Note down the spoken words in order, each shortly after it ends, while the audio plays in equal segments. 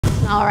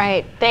All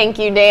right, thank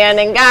you, Dan.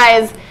 And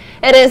guys,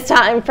 it is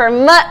time for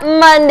Mutt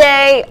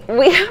Monday.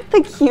 We have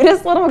the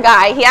cutest little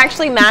guy. He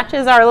actually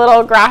matches our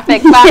little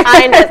graphic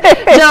behind us.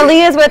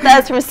 Jolie is with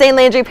us from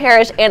Landry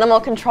Parish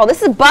Animal Control.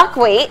 This is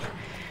Buckwheat.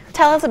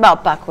 Tell us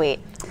about Buckwheat.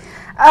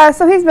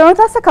 So he's been with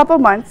us a couple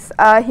months.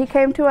 He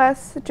came to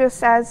us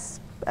just as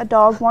a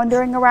dog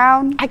wandering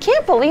around. I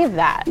can't believe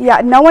that.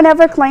 Yeah, no one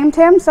ever claimed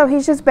him, so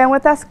he's just been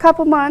with us a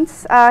couple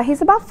months.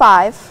 He's about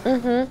 5.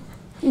 Mm-hmm.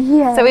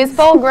 Yeah. So he's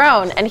full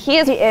grown, and he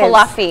is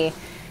fluffy.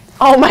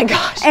 Oh my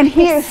gosh. And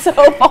he's so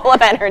full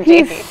of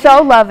energy. He's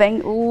so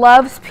loving,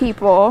 loves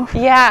people.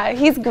 Yeah,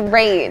 he's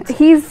great.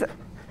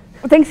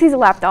 Thinks he's a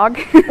lap dog.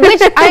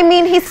 Which, I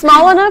mean, he's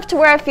small enough to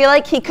where I feel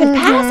like he could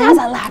pass as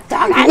a lap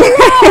dog. I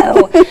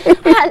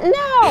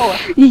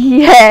know.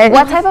 Yes.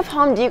 What type of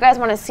home do you guys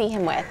want to see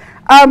him with?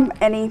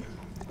 Any.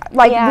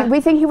 Like, we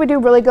think he would do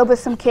really good with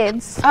some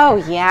kids. Oh,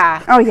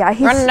 yeah. Oh, yeah.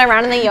 He's running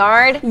around in the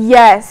yard?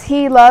 Yes,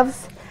 he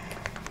loves,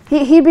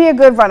 he'd be a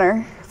good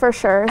runner, for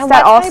sure. It's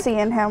that all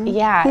seeing him.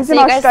 Yeah. He's an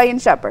Australian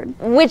Shepherd.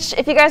 Which,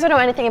 if you guys don't know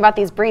anything about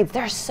these breeds,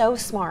 they're so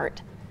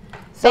smart.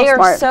 They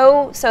are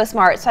so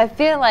smart. So I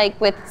feel like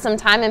with some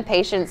time and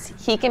patience,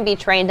 he can be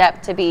trained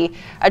up to be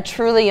a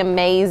truly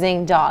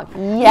amazing dog.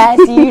 Yes,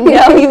 you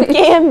know you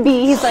can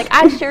be. He's like,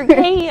 I sure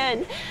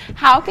can.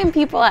 How can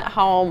people at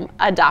home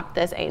adopt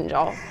this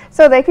angel?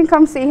 So they can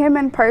come see him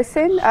in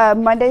person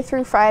Monday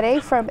through Friday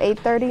from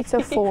 8:30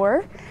 to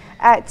 4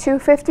 at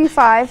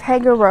 255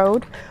 Hanger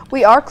Road.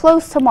 We are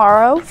closed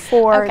tomorrow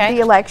for the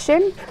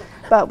election,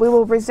 but we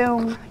will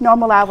resume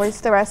normal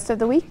hours the rest of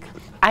the week.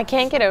 I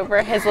can't get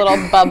over his little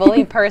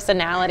bubbly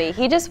personality.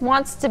 He just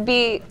wants to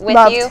be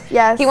with you.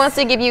 Yes. He wants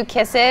to give you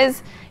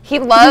kisses. He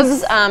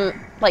loves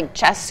like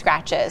chest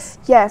scratches.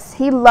 Yes,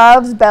 he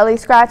loves belly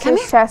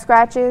scratches, chest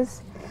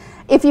scratches.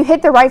 If you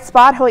hit the right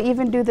spot, he'll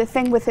even do the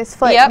thing with his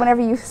foot whenever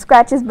you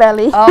scratch his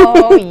belly.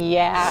 Oh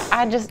yeah,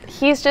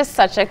 he's just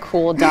such a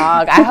cool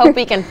dog. I hope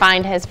he can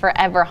find his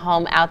forever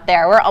home out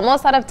there. We're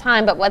almost out of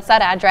time, but what's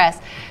that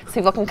address so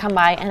people can come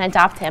by and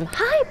adopt him?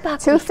 Hi, Buckwheat.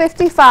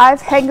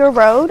 255 Hanger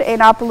Road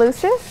in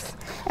Opelousas,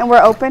 and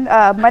we're open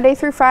Monday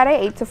through Friday,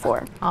 8 to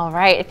 4. All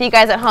right, if you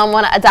guys at home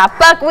want to adopt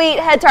Buckwheat,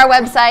 head to our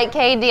website,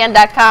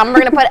 KDN.com. We're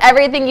going to put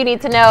everything you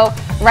need to know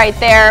right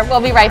there. We'll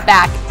be right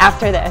back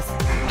after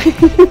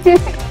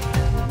this.